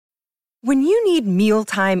When you need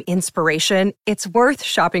mealtime inspiration, it's worth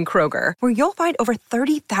shopping Kroger, where you'll find over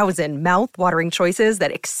 30,000 mouth-watering choices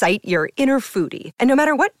that excite your inner foodie. And no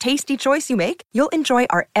matter what tasty choice you make, you'll enjoy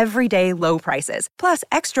our everyday low prices, plus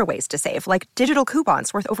extra ways to save, like digital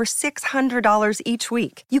coupons worth over $600 each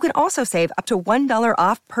week. You can also save up to $1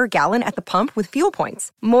 off per gallon at the pump with fuel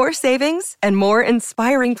points. More savings and more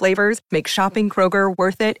inspiring flavors make shopping Kroger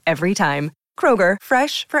worth it every time. Kroger,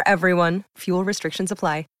 fresh for everyone. Fuel restrictions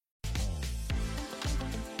apply.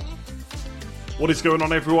 What is going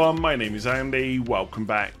on, everyone? My name is Andy. Welcome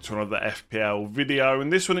back to another FPL video.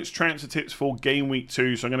 And this one, it's transfer tips for game week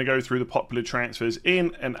 2. So I'm going to go through the popular transfers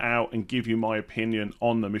in and out and give you my opinion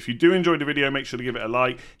on them. If you do enjoy the video, make sure to give it a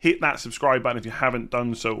like. Hit that subscribe button if you haven't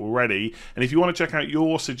done so already. And if you want to check out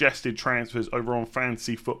your suggested transfers over on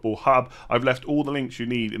Fantasy Football Hub, I've left all the links you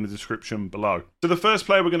need in the description below. So the first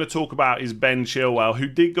player we're going to talk about is Ben Chilwell, who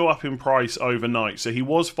did go up in price overnight. So he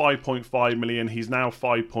was 5.5 million. He's now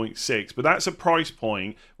 5.6. But that's a price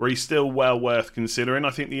point where he's still well worth considering. I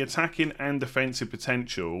think the attacking and defensive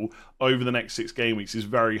potential over the next 6 game weeks is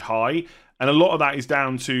very high. And a lot of that is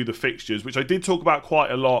down to the fixtures, which I did talk about quite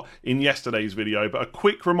a lot in yesterday's video. But a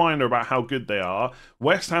quick reminder about how good they are.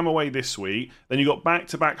 West Ham away this week. Then you got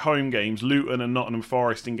back-to-back home games, Luton and Nottingham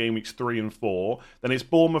Forest in game weeks 3 and 4. Then it's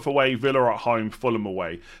Bournemouth away, Villa at home, Fulham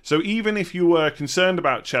away. So even if you were concerned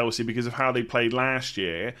about Chelsea because of how they played last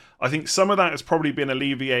year, I think some of that has probably been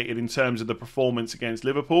alleviated in terms of the performance against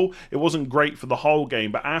Liverpool. It wasn't great for the whole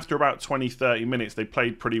game, but after about 20-30 minutes, they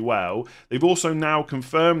played pretty well. They've also now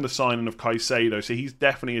confirmed the signing of Caicedo, so he's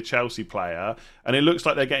definitely a Chelsea player, and it looks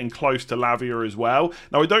like they're getting close to Lavia as well.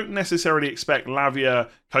 Now, I don't necessarily expect Lavia,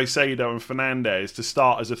 Caicedo and Fernandes to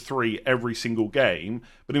start as a 3 every single game,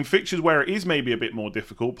 but in fixtures where it is maybe a bit more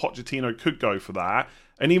difficult, Pochettino could go for that.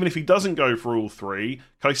 And even if he doesn't go for all 3,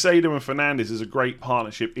 Caicedo and Fernandes is a great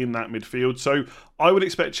partnership in that midfield. So I would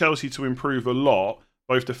expect Chelsea to improve a lot,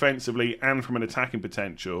 both defensively and from an attacking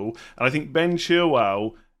potential. And I think Ben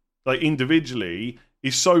Chilwell, like individually,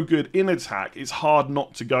 is so good in attack, it's hard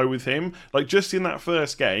not to go with him. Like just in that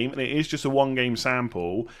first game, and it is just a 1-game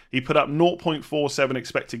sample, he put up 0.47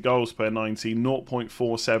 expected goals per 90,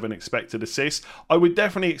 0.47 expected assists. I would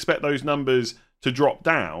definitely expect those numbers to drop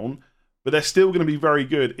down, but they're still going to be very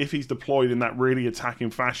good if he's deployed in that really attacking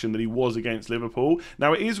fashion that he was against Liverpool.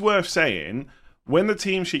 Now, it is worth saying, when the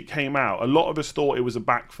team sheet came out, a lot of us thought it was a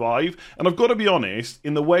back 5. And I've got to be honest,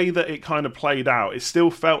 in the way that it kind of played out, it still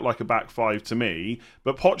felt like a back 5 to me.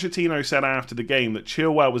 But Pochettino said after the game that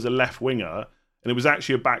Chilwell was a left winger, and it was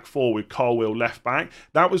actually a back 4 with Colwill left back.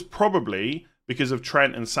 That was probably because of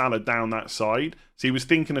Trent and Salah down that side. So he was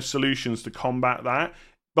thinking of solutions to combat that.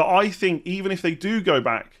 But I think even if they do go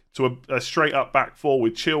back to a straight up back 4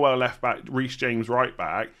 with Chilwell left back, Reece James right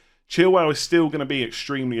back, Chilwell is still going to be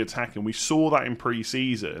extremely attacking. We saw that in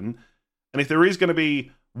pre-season. And if there is going to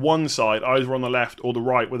be one side, either on the left or the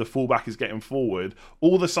right, where the fullback is getting forward,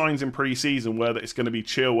 all the signs in pre-season were that it's going to be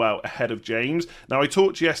Chilwell ahead of James. Now, I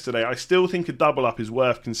talked yesterday, I still think a double up is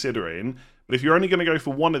worth considering. But if you're only going to go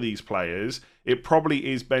for one of these players, it probably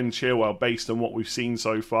is Ben Chilwell based on what we've seen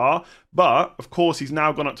so far. But, of course, he's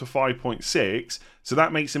now gone up to 5.6, so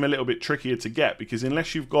that makes him a little bit trickier to get, because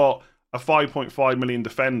unless you've got a 5.5 million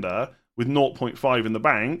defender with 0.5 in the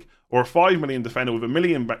bank, or a 5 million defender with $1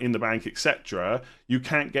 million in the bank, etc., you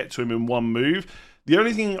can't get to him in one move. The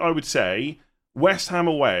only thing I would say, West Ham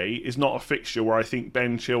away is not a fixture where I think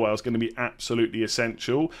Ben Chilwell is going to be absolutely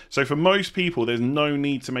essential. So for most people, there's no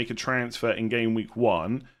need to make a transfer in game week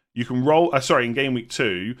 1. You can in game week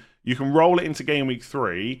 2. You can roll it into game week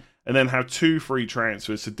 3 and then have 2 free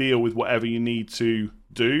transfers to deal with whatever you need to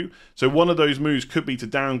do. So one of those moves could be to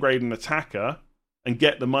downgrade an attacker and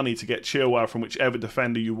get the money to get Chilwell from whichever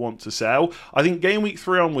defender you want to sell. I think game week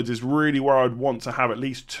 3 onwards is really where I'd want to have at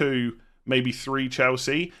least 2, maybe 3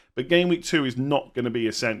 Chelsea, but game week 2 is not going to be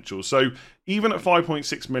essential. So even at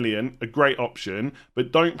 5.6 million, a great option,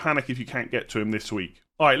 but don't panic if you can't get to him this week.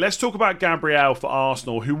 All right, let's talk about Gabriel for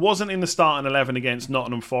Arsenal, who wasn't in the starting 11 against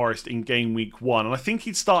Nottingham Forest in game week 1. And I think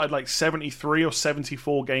he'd started like 73 or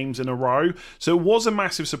 74 games in a row. So it was a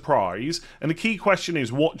massive surprise. And the key question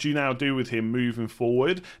is, what do you now do with him moving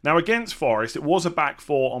forward? Now, against Forest, it was a back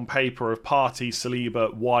 4 on paper of Partey,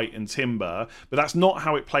 Saliba, White and Timber. But that's not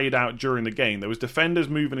how it played out during the game. There was defenders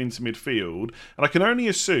moving into midfield. And I can only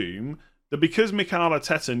assume that because Mikel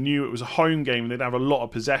Arteta knew it was a home game and they'd have a lot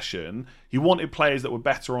of possession, he wanted players that were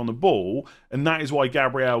better on the ball, and that is why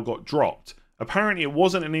Gabriel got dropped. Apparently it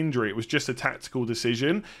wasn't an injury, it was just a tactical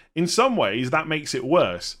decision. In some ways, that makes it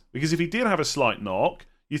worse, because if he did have a slight knock,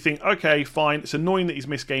 you think, okay, fine, it's annoying that he's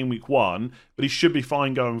missed game week 1, but he should be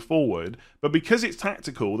fine going forward. But because it's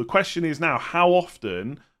tactical, the question is now, how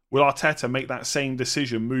often will Arteta make that same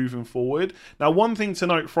decision moving forward? Now, one thing to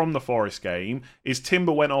note from the Forest game is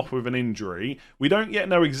Timber went off with an injury. We don't yet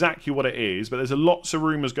know exactly what it is, but there's lots of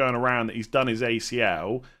rumours going around that he's done his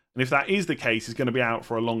ACL. And if that is the case, he's going to be out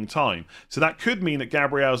for a long time. So that could mean that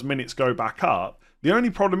Gabriel's minutes go back up. The only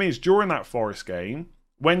problem is, during that Forest game,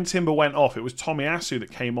 when Timber went off, it was Tomiyasu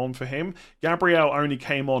that came on for him. Gabriel only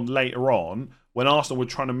came on later on when Arsenal were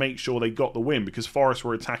trying to make sure they got the win because Forest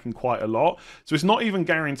were attacking quite a lot. So it's not even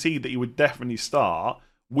guaranteed that he would definitely start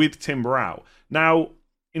with Timber out. Now,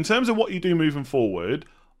 in terms of what you do moving forward,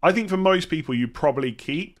 I think for most people you probably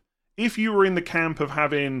keep. If you were in the camp of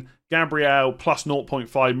having Gabriel plus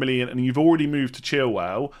 0.5 million and you've already moved to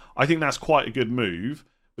Chilwell, I think that's quite a good move.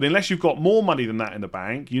 But unless you've got more money than that in the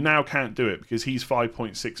bank, you now can't do it because he's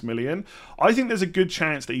 5.6 million. I think there's a good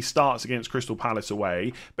chance that he starts against Crystal Palace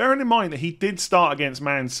away, bearing in mind that he did start against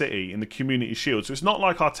Man City in the Community Shield. So it's not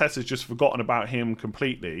like Arteta's just forgotten about him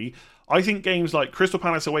completely. I think games like Crystal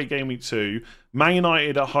Palace away game week 2, Man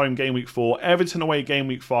United at home game week 4, Everton away game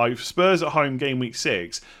week 5, Spurs at home game week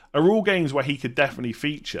 6 are all games where he could definitely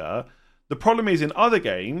feature. The problem is in other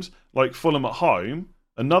games, like Fulham at home,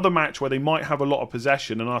 another match where they might have a lot of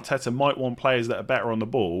possession and Arteta might want players that are better on the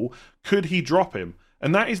ball, could he drop him?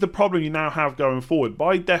 And that is the problem you now have going forward.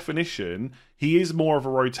 By definition, he is more of a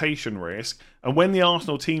rotation risk. And when the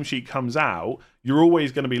Arsenal team sheet comes out, you're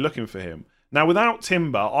always going to be looking for him. Now, without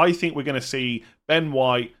Timber, I think we're going to see Ben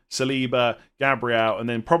White, Saliba, Gabriel, and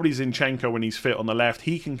then probably Zinchenko when he's fit on the left.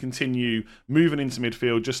 He can continue moving into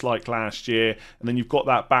midfield just like last year. And then you've got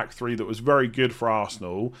that back three that was very good for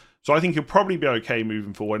Arsenal. So I think he'll probably be okay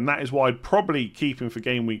moving forward. And that is why I'd probably keep him for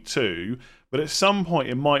game week 2. But at some point,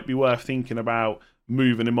 it might be worth thinking about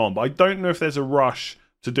moving him on. But I don't know if there's a rush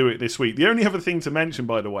to do it this week. The only other thing to mention,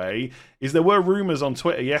 by the way, is there were rumours on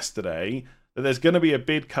Twitter yesterday that there's going to be a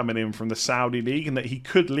bid coming in from the Saudi League and that he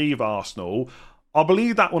could leave Arsenal. I'll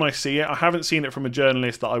believe that when I see it. I haven't seen it from a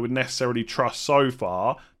journalist that I would necessarily trust so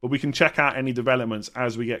far, but we can check out any developments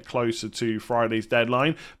as we get closer to Friday's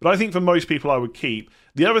deadline. But I think for most people I would keep.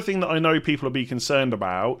 The other thing that I know people will be concerned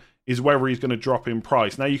about is whether he's going to drop in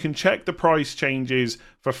price. Now, you can check the price changes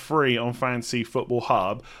for free on Fantasy Football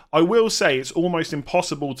Hub. I will say it's almost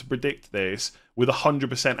impossible to predict this with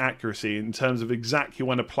 100% accuracy in terms of exactly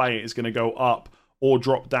when a player is going to go up or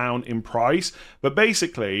drop down in price. But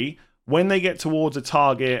basically, when they get towards a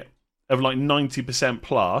target of like 90%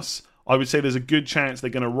 plus, I would say there's a good chance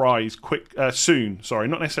they're going to rise soon. Sorry,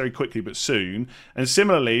 not necessarily quickly, but soon. And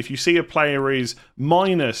similarly, if you see a player is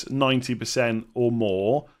minus 90% or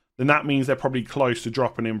more, then that means they're probably close to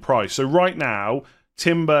dropping in price. So right now,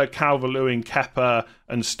 Timber, Calvert-Lewin, Kepa,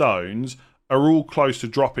 and Stones are all close to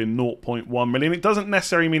dropping 0.1 million. It doesn't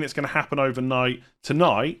necessarily mean it's going to happen overnight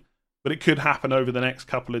tonight, but it could happen over the next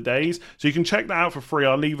couple of days. So you can check that out for free.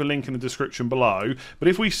 I'll leave a link in the description below. But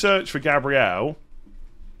if we search for Gabriel,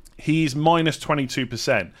 he's minus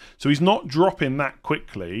 22%. So he's not dropping that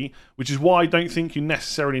quickly, which is why I don't think you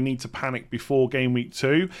necessarily need to panic before game week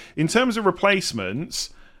 2. In terms of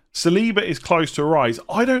replacements, Saliba is close to a rise.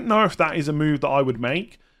 I don't know if that is a move that I would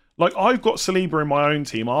make. Like, I've got Saliba in my own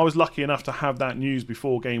team. I was lucky enough to have that news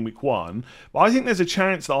before game week 1. But I think there's a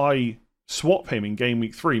chance that I swap him in game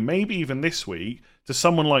week 3, maybe even this week, to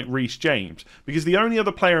someone like Reece James. Because the only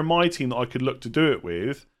other player in my team that I could look to do it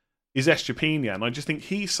with is Estepinian. And I just think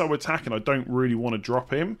he's so attacking, I don't really want to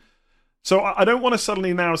drop him. So I don't want to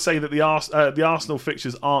suddenly now say that the Arsenal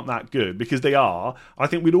fixtures aren't that good, because they are. I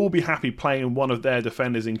think we'd all be happy playing one of their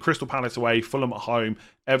defenders in Crystal Palace away, Fulham at home,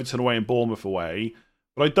 Everton away and Bournemouth away.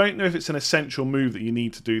 But I don't know if it's an essential move that you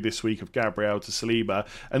need to do this week of Gabriel to Saliba.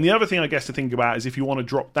 And the other thing I guess to think about is if you want to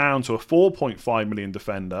drop down to a 4.5 million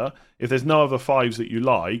defender, if there's no other fives that you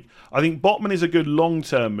like, I think Botman is a good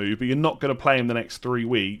long-term move, but you're not going to play him the next 3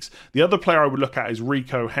 weeks. The other player I would look at is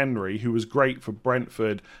Rico Henry, who was great for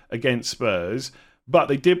Brentford against Spurs. But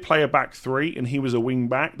they did play a back 3 and he was a wing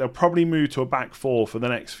back. They'll probably move to a back 4 for the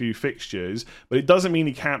next few fixtures, but it doesn't mean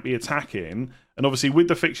he can't be attacking. And obviously with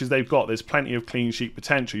the fixtures they've got, there's plenty of clean sheet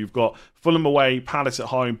potential. You've got Fulham away, Palace at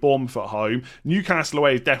home, Bournemouth at home. Newcastle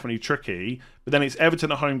away is definitely tricky, but then it's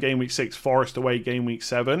Everton at home game week 6, Forest away game week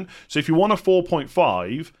 7. So if you want a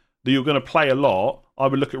 4.5 that you're going to play a lot, I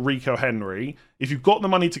would look at Rico Henry. If you've got the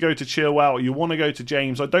money to go to Chilwell or you want to go to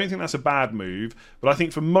James, I don't think that's a bad move. But I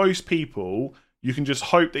think for most people, you can just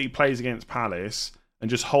hope that he plays against Palace and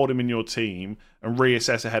just hold him in your team and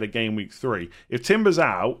reassess ahead of game week 3. If Timber's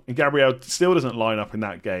out and Gabriel still doesn't line up in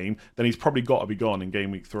that game, then he's probably got to be gone in game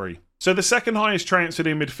week 3. So the second highest transferred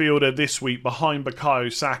in midfielder this week behind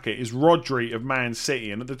Bukayo Saka is Rodri of Man City.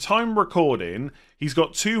 And at the time of recording, he's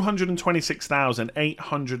got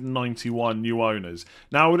 226,891 new owners.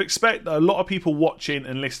 Now, I would expect that a lot of people watching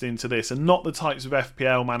and listening to this are not the types of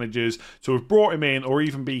FPL managers to have brought him in or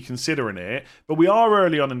even be considering it. But we are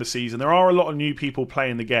early on in the season. There are a lot of new people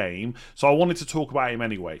playing the game. So I wanted to talk about him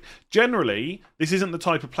anyway. Generally, this isn't the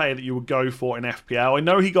type of player that you would go for in FPL. I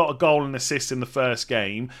know he got a goal and assist in the first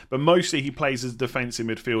game, but mostly he plays as a defensive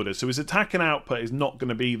midfielder. So his attacking output is not going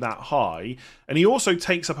to be that high. And he also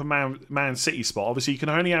takes up a Man City spot. Obviously, you can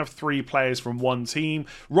only have 3 players from one team.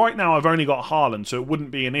 Right now, I've only got Haaland, so it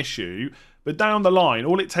wouldn't be an issue. But down the line,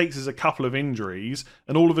 all it takes is a couple of injuries,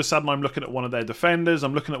 and all of a sudden I'm looking at one of their defenders,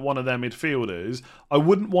 I'm looking at one of their midfielders. I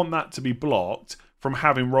wouldn't want that to be blocked from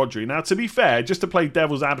having Rodri. Now, to be fair, just to play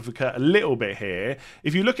devil's advocate a little bit here,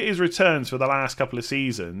 if you look at his returns for the last couple of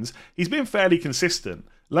seasons, he's been fairly consistent.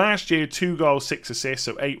 Last year, 2 goals, 6 assists,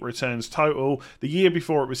 so 8 returns total. The year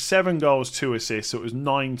before, it was 7 goals, 2 assists, so it was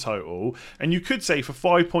 9 total. And you could say for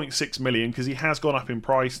 5.6 million, because he has gone up in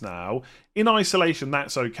price now, in isolation,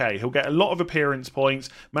 that's okay. He'll get a lot of appearance points.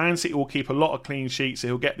 Man City will keep a lot of clean sheets, so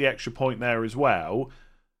he'll get the extra point there as well.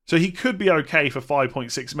 So he could be okay for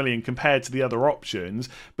 5.6 million compared to the other options.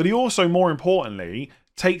 But he also, more importantly,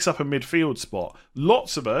 takes up a midfield spot.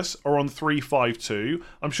 Lots of us are on 3-5-2.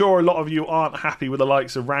 I'm sure a lot of you aren't happy with the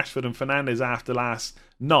likes of Rashford and Fernandes after last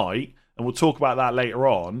night, and we'll talk about that later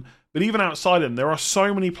on. But even outside of them, there are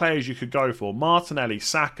so many players you could go for. Martinelli,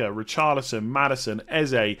 Saka, Richarlison, Maddison,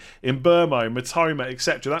 Eze, Mbeumo, Matoma,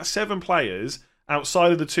 etc. That's 7 players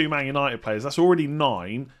outside of the 2 Man United players. That's already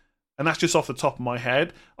 9. And that's just off the top of my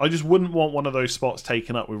head. I just wouldn't want one of those spots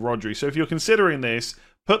taken up with Rodri. So if you're considering this,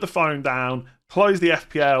 put the phone down, close the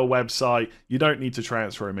FPL website. You don't need to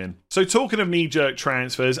transfer him in. So talking of knee-jerk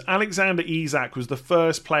transfers, Alexander Isak was the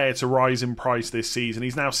first player to rise in price this season.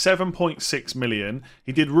 He's now 7.6 million.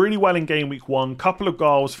 He did really well in game week 1, couple of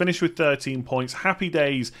goals, finished with 13 points. Happy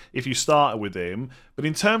days if you started with him. But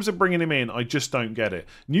in terms of bringing him in, I just don't get it.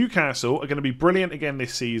 Newcastle are going to be brilliant again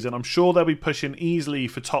this season. I'm sure they'll be pushing easily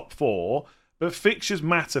for top 4. But fixtures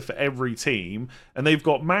matter for every team. And they've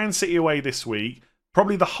got Man City away this week.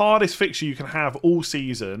 Probably the hardest fixture you can have all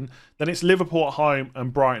season. Then it's Liverpool at home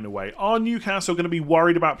and Brighton away. Are Newcastle going to be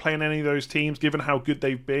worried about playing any of those teams given how good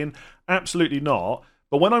they've been? Absolutely not.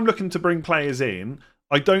 But when I'm looking to bring players in,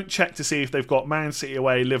 I don't check to see if they've got Man City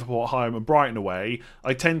away, Liverpool at home and Brighton away.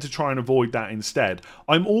 I tend to try and avoid that instead.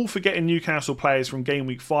 I'm all for getting Newcastle players from game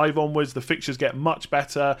week 5 onwards. The fixtures get much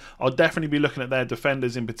better. I'll definitely be looking at their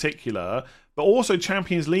defenders in particular. But also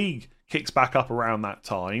Champions League kicks back up around that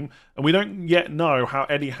time. And we don't yet know how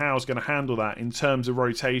Eddie Howe's going to handle that in terms of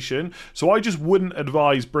rotation. So I just wouldn't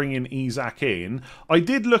advise bringing Isak in. I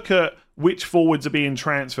did look at which forwards are being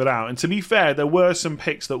transferred out. And to be fair, there were some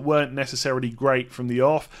picks that weren't necessarily great from the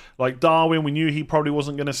off. Like Darwin, we knew he probably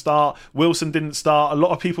wasn't going to start. Wilson didn't start. A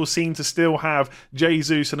lot of people seem to still have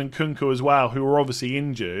Jesus and Nkunku as well, who are obviously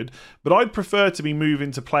injured. But I'd prefer to be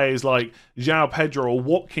moving to players like João Pedro or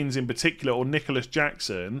Watkins in particular, or Nicholas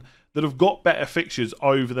Jackson, that have got better fixtures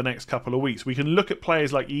over the next couple of weeks. We can look at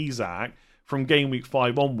players like Isak from game week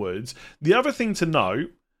 5 onwards. The other thing to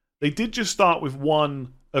note, they did just start with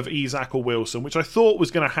one of Isak or Wilson, which I thought was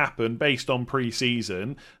going to happen based on pre-season,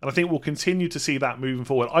 and I think we'll continue to see that moving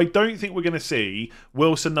forward. I don't think we're going to see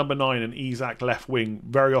Wilson number 9 and Isak left wing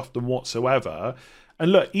very often whatsoever.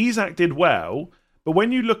 And look, Isak did well, but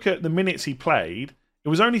when you look at the minutes he played, it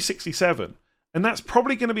was only 67. And that's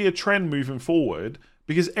probably going to be a trend moving forward,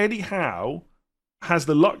 because Eddie Howe has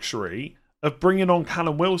the luxury of bringing on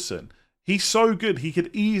Callum Wilson. He's so good, he could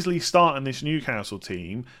easily start in this Newcastle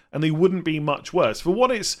team and they wouldn't be much worse. For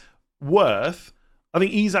what it's worth, I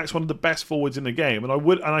think Isak's one of the best forwards in the game.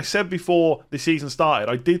 And I said before the season started,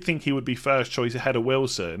 I did think he would be first choice ahead of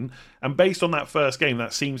Wilson. And based on that first game,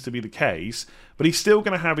 that seems to be the case. But he's still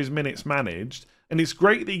going to have his minutes managed. And it's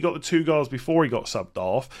great that he got the 2 goals before he got subbed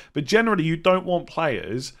off. But generally, you don't want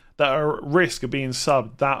players that are at risk of being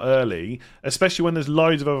subbed that early, especially when there's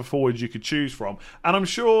loads of other forwards you could choose from. And I'm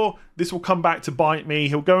sure this will come back to bite me.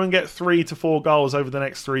 He'll go and get 3 to 4 goals over the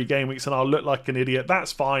next 3 game weeks and I'll look like an idiot.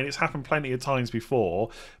 That's fine. It's happened plenty of times before.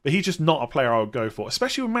 But he's just not a player I would go for,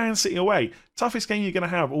 especially with Man City away. Toughest game you're going to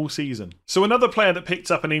have all season. So another player that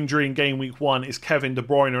picked up an injury in game week 1 is Kevin De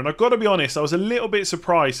Bruyne. And I've got to be honest, I was a little bit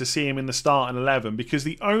surprised to see him in the starting 11 because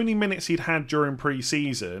the only minutes he'd had during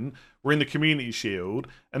pre-season were in the Community Shield,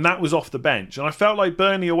 and that was off the bench. And I felt like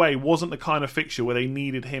Burnley away wasn't the kind of fixture where they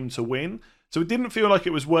needed him to win. So it didn't feel like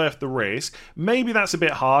it was worth the risk. Maybe that's a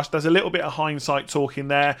bit harsh. There's a little bit of hindsight talking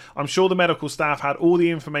there. I'm sure the medical staff had all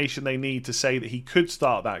the information they need to say that he could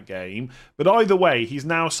start that game. But either way, he's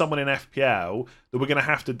now someone in FPL that we're going to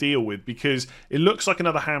have to deal with because it looks like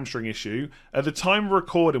another hamstring issue. At the time of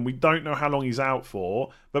recording, we don't know how long he's out for,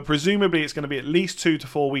 but presumably it's going to be at least 2 to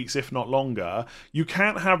 4 weeks, if not longer. You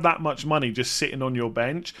can't have that much money just sitting on your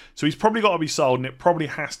bench. So he's probably got to be sold, and it probably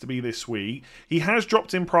has to be this week. He has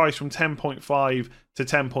dropped in price from 10.5 to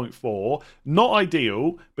 10.4. Not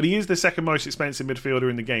ideal, but he is the second most expensive midfielder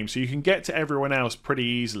in the game, so you can get to everyone else pretty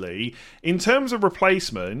easily. In terms of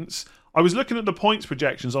replacements, I was looking at the points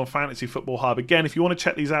projections on Fantasy Football Hub. Again, if you want to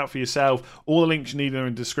check these out for yourself, all the links you need are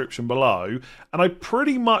in the description below. And I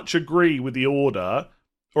pretty much agree with the order,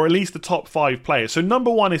 or at least the top 5 players. So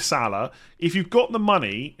number 1 is Salah. If you've got the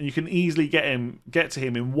money and you can easily get to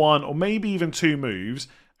him in 1 or maybe even 2 moves,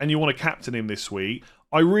 and you want to captain him this week,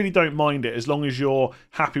 I really don't mind it as long as you're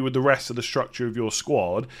happy with the rest of the structure of your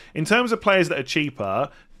squad. In terms of players that are cheaper,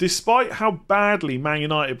 despite how badly Man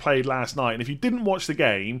United played last night, and if you didn't watch the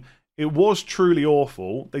game, it was truly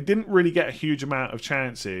awful. They didn't really get a huge amount of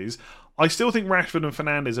chances. I still think Rashford and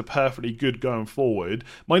Fernandes are perfectly good going forward.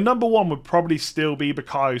 My number 1 would probably still be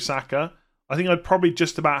Bukayo Saka. I think I'd probably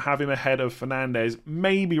just about have him ahead of Fernandes,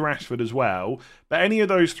 maybe Rashford as well. But any of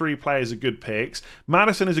those 3 players are good picks.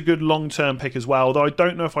 Maddison is a good long-term pick as well, though I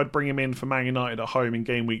don't know if I'd bring him in for Man United at home in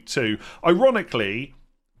game week 2. Ironically,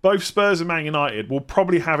 both Spurs and Man United will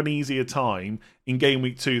probably have an easier time in game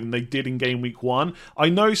week 2 than they did in game week 1. I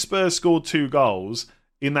know Spurs scored 2 goals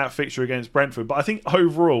in that fixture against Brentford, but I think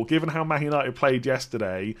overall, given how Man United played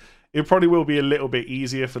yesterday, it probably will be a little bit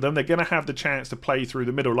easier for them. They're going to have the chance to play through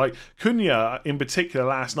the middle. Like Cunha, in particular,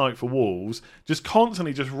 last night for Wolves, just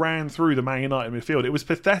constantly just ran through the Man United midfield. It was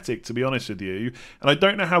pathetic, to be honest with you. And I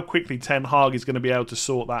don't know how quickly Ten Hag is going to be able to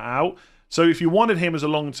sort that out. So if you wanted him as a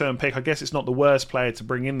long-term pick, I guess it's not the worst player to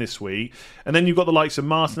bring in this week. And then you've got the likes of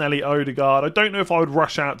Martinelli, Odegaard. I don't know if I would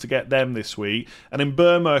rush out to get them this week. And in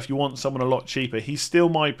Burma, if you want someone a lot cheaper, he's still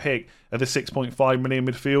my pick of the 6.5 million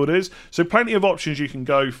midfielders. So plenty of options you can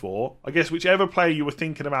go for. I guess whichever player you were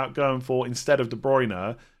thinking about going for instead of De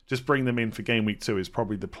Bruyne, just bring them in for game week 2 is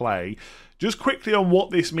probably the play. Just quickly on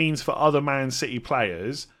what this means for other Man City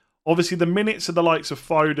players. Obviously, the minutes of the likes of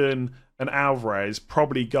Foden and Alvarez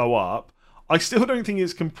probably go up. I still don't think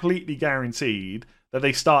it's completely guaranteed that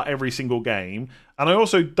they start every single game. And I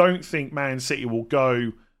also don't think Man City will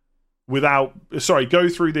go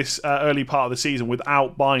through this early part of the season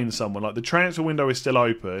without buying someone. Like, the transfer window is still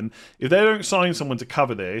open. If they don't sign someone to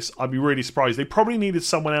cover this, I'd be really surprised. They probably needed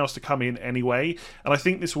someone else to come in anyway, and I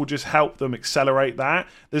think this will just help them accelerate that.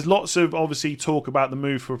 There's lots of, obviously, talk about the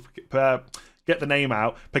move for, get the name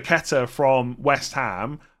out, Paqueta from West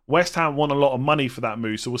Ham. West Ham won a lot of money for that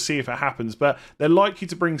move, so we'll see if it happens. But they're likely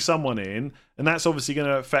to bring someone in, and that's obviously going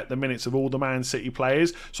to affect the minutes of all the Man City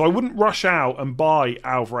players. So I wouldn't rush out and buy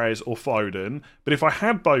Alvarez or Foden, but if I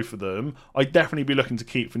had both of them, I'd definitely be looking to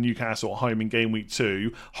keep for Newcastle at home in game week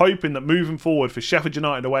 2, hoping that moving forward for Sheffield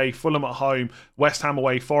United away, Fulham at home, West Ham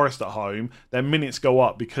away, Forest at home, their minutes go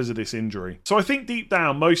up because of this injury. So I think deep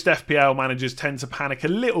down, most FPL managers tend to panic a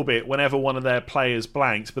little bit whenever one of their players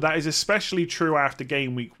blanks, but that is especially true after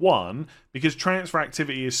game week 1 because transfer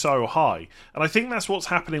activity is so high. And I think that's what's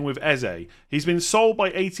happening with Eze. He's been sold by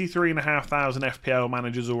 83,500 FPL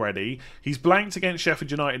managers already. He's blanked against Sheffield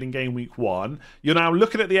United in game week 1. You're now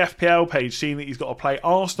looking at the FPL page, seeing that he's got to play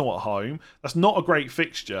Arsenal at home. That's not a great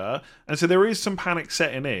fixture. And so there is some panic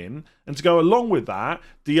setting in. And to go along with that,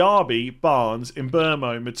 Diaby, Barnes,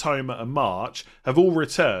 Mbeumo, Mitoma and March have all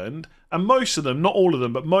returned. And most of them, not all of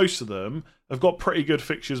them, but most of them have got pretty good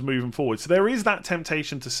fixtures moving forward. So there is that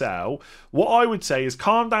temptation to sell. What I would say is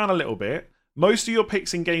calm down a little bit. Most of your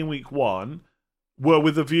picks in game week 1 were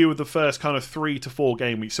with a view of the first kind of 3 to 4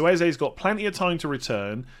 game weeks. So Eze's got plenty of time to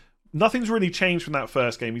return. Nothing's really changed from that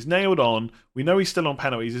first game. He's nailed on. We know he's still on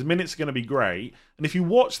penalties. His minutes are going to be great. And if you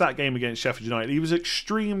watch that game against Sheffield United, he was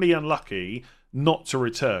extremely unlucky not to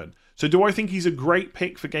return. So do I think he's a great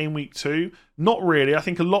pick for game week 2? Not really. I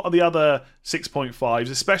think a lot of the other 6.5s,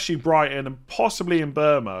 especially Brighton and possibly in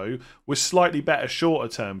Burmo, were slightly better shorter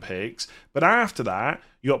term picks. But after that,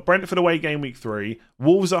 you got Brentford away game week 3,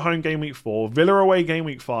 Wolves at home game week 4, Villa away game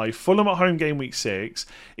week 5, Fulham at home game week 6.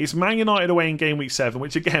 It's Man United away in game week 7,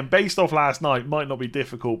 which again, based off last night, might not be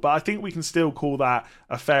difficult, but I think we can still call that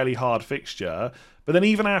a fairly hard fixture. But then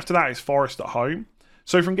even after that, it's Forest at home.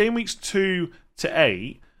 So from game weeks 2 to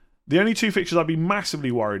 8, the only 2 fixtures I'd be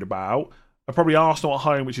massively worried about are probably Arsenal at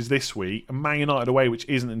home, which is this week, and Man United away, which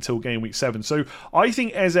isn't until game week 7. So I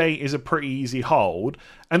think Eze is a pretty easy hold,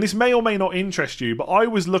 and this may or may not interest you, but I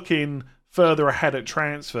was looking further ahead at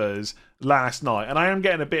transfers last night, and I am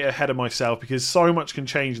getting a bit ahead of myself because so much can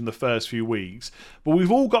change in the first few weeks, but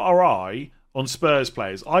we've all got our eye on Spurs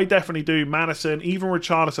players. I definitely do. Maddison, even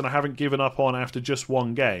Richarlison I haven't given up on after just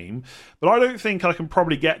one game, but I don't think I can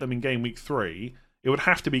probably get them in game week 3. It would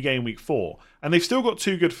have to be game week 4. And they've still got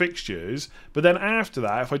 2 good fixtures, but then after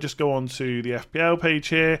that, if I just go on to the FPL page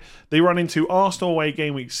here, they run into Arsenal away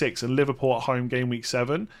game week 6 and Liverpool at home game week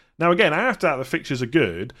 7. Now again, after that the fixtures are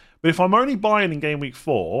good, but if I'm only buying in game week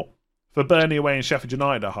 4 for Burnley away and Sheffield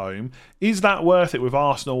United at home, is that worth it with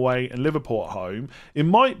Arsenal away and Liverpool at home? It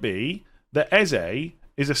might be that Eze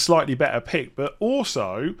is a slightly better pick, but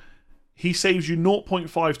also he saves you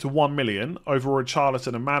 0.5 to 1 million over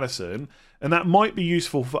Richarlison and Maddison, and that might be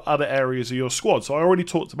useful for other areas of your squad. So I already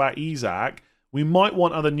talked about Isak. We might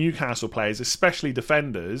want other Newcastle players, especially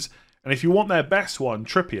defenders, and if you want their best one,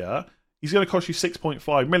 Trippier, he's going to cost you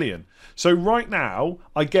 6.5 million. So right now,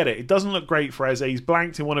 I get it. It doesn't look great for Eze. He's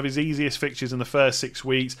blanked in one of his easiest fixtures in the first 6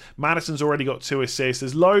 weeks. Maddison's already got 2 assists.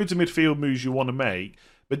 There's loads of midfield moves you want to make.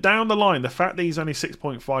 But down the line, the fact that he's only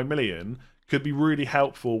 6.5 million could be really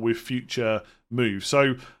helpful with future moves.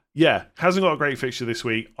 So yeah, hasn't got a great fixture this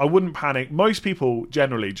week. I wouldn't panic. Most people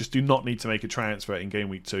generally just do not need to make a transfer in game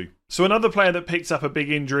week 2. So another player that picked up a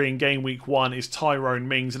big injury in game week 1 is Tyrone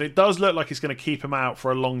Mings, and it does look like it's going to keep him out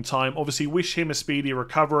for a long time. Obviously, wish him a speedy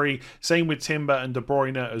recovery. Same with Timber and De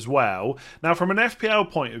Bruyne as well. Now, from an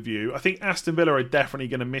FPL point of view, I think Aston Villa are definitely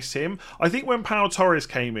going to miss him. I think when Pau Torres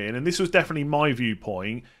came in, and this was definitely my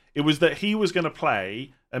viewpoint, it was that he was going to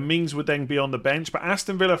play and Mings would then be on the bench. But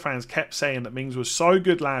Aston Villa fans kept saying that Mings was so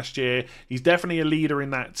good last year. He's definitely a leader in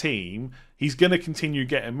that team. He's going to continue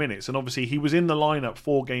getting minutes. And obviously he was in the lineup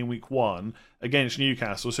for game week 1 against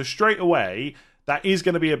Newcastle. So straight away, that is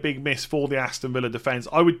going to be a big miss for the Aston Villa defence.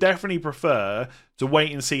 I would definitely prefer to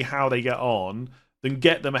wait and see how they get on than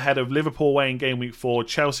get them ahead of Liverpool away in game week 4,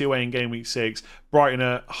 Chelsea away in game week 6, Brighton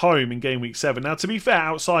at home in game week 7. Now, to be fair,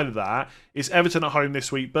 outside of that, it's Everton at home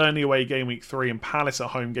this week, Burnley away game week 3, and Palace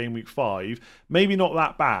at home game week 5. Maybe not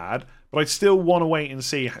that bad, but I'd still want to wait and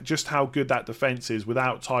see just how good that defence is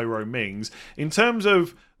without Tyrone Mings. In terms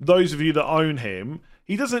of those of you that own him,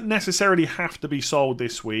 he doesn't necessarily have to be sold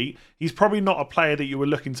this week. He's probably not a player that you were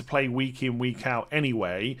looking to play week in, week out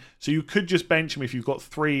anyway. So you could just bench him if you've got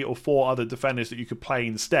 3 or 4 other defenders that you could play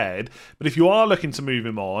instead. But if you are looking to move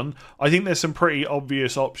him on, I think there's some pretty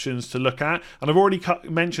obvious options to look at. And I've already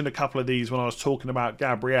mentioned a couple of these when I was talking about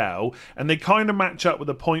Gabriel. And they kind of match up with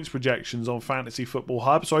the points projections on Fantasy Football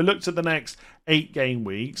Hub. So I looked at the next 8 game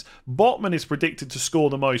weeks. Botman is predicted to score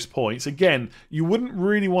the most points. Again, you wouldn't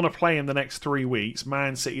really want to play him the next 3 weeks.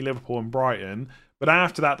 Man City, Liverpool and Brighton. But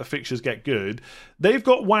after that, the fixtures get good. They've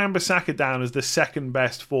got Wan-Bissaka down as the second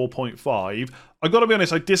best 4.5. I got to be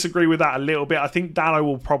honest, I disagree with that a little bit. I think Dallo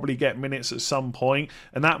will probably get minutes at some point,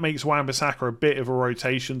 and that makes Wan-Bissaka a bit of a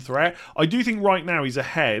rotation threat. I do think right now he's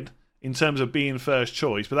ahead in terms of being first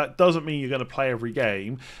choice, but that doesn't mean you're going to play every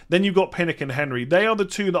game. Then you've got Pinnock and Henry. They are the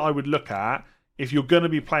 2 that I would look at if you're going to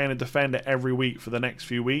be playing a defender every week for the next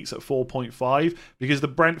few weeks at 4.5, because the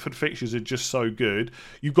Brentford fixtures are just so good.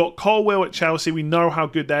 You've got Colwill at Chelsea. We know how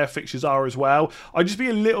good their fixtures are as well. I'd just be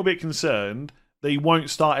a little bit concerned that he won't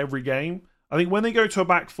start every game. I think when they go to a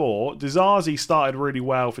back 4, Dizazi started really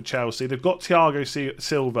well for Chelsea. They've got Thiago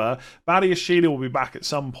Silva. Badiashile will be back at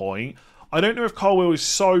some point. I don't know if Colwill is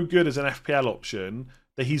so good as an FPL option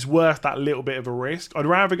that he's worth that little bit of a risk. I'd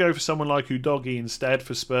rather go for someone like Udogie instead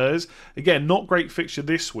for Spurs. Again, not great fixture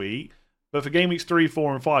this week, but for game weeks 3,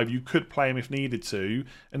 4 and 5, you could play him if needed to,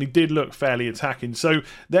 and he did look fairly attacking. So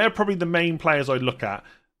they're probably the main players I'd look at.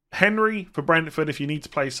 Henry for Brentford if you need to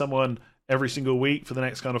play someone every single week for the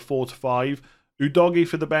next kind of 4 to 5. Udogie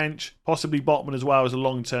for the bench, possibly Botman as well as a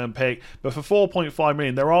long-term pick. But for 4.5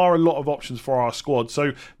 million, there are a lot of options for our squad.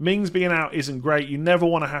 So Mings being out isn't great. You never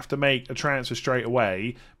want to have to make a transfer straight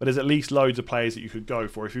away, but there's at least loads of players that you could go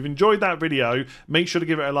for. If you've enjoyed that video, make sure to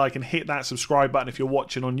give it a like and hit that subscribe button if you're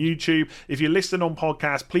watching on YouTube. If you're listening on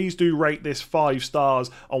podcast, please do rate this 5 stars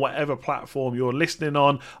on whatever platform you're listening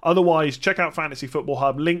on. Otherwise, check out Fantasy Football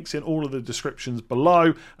Hub. Links in all of the descriptions below,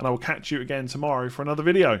 and I will catch you again tomorrow for another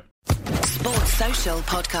video. Sports Social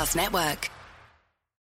Podcast Network.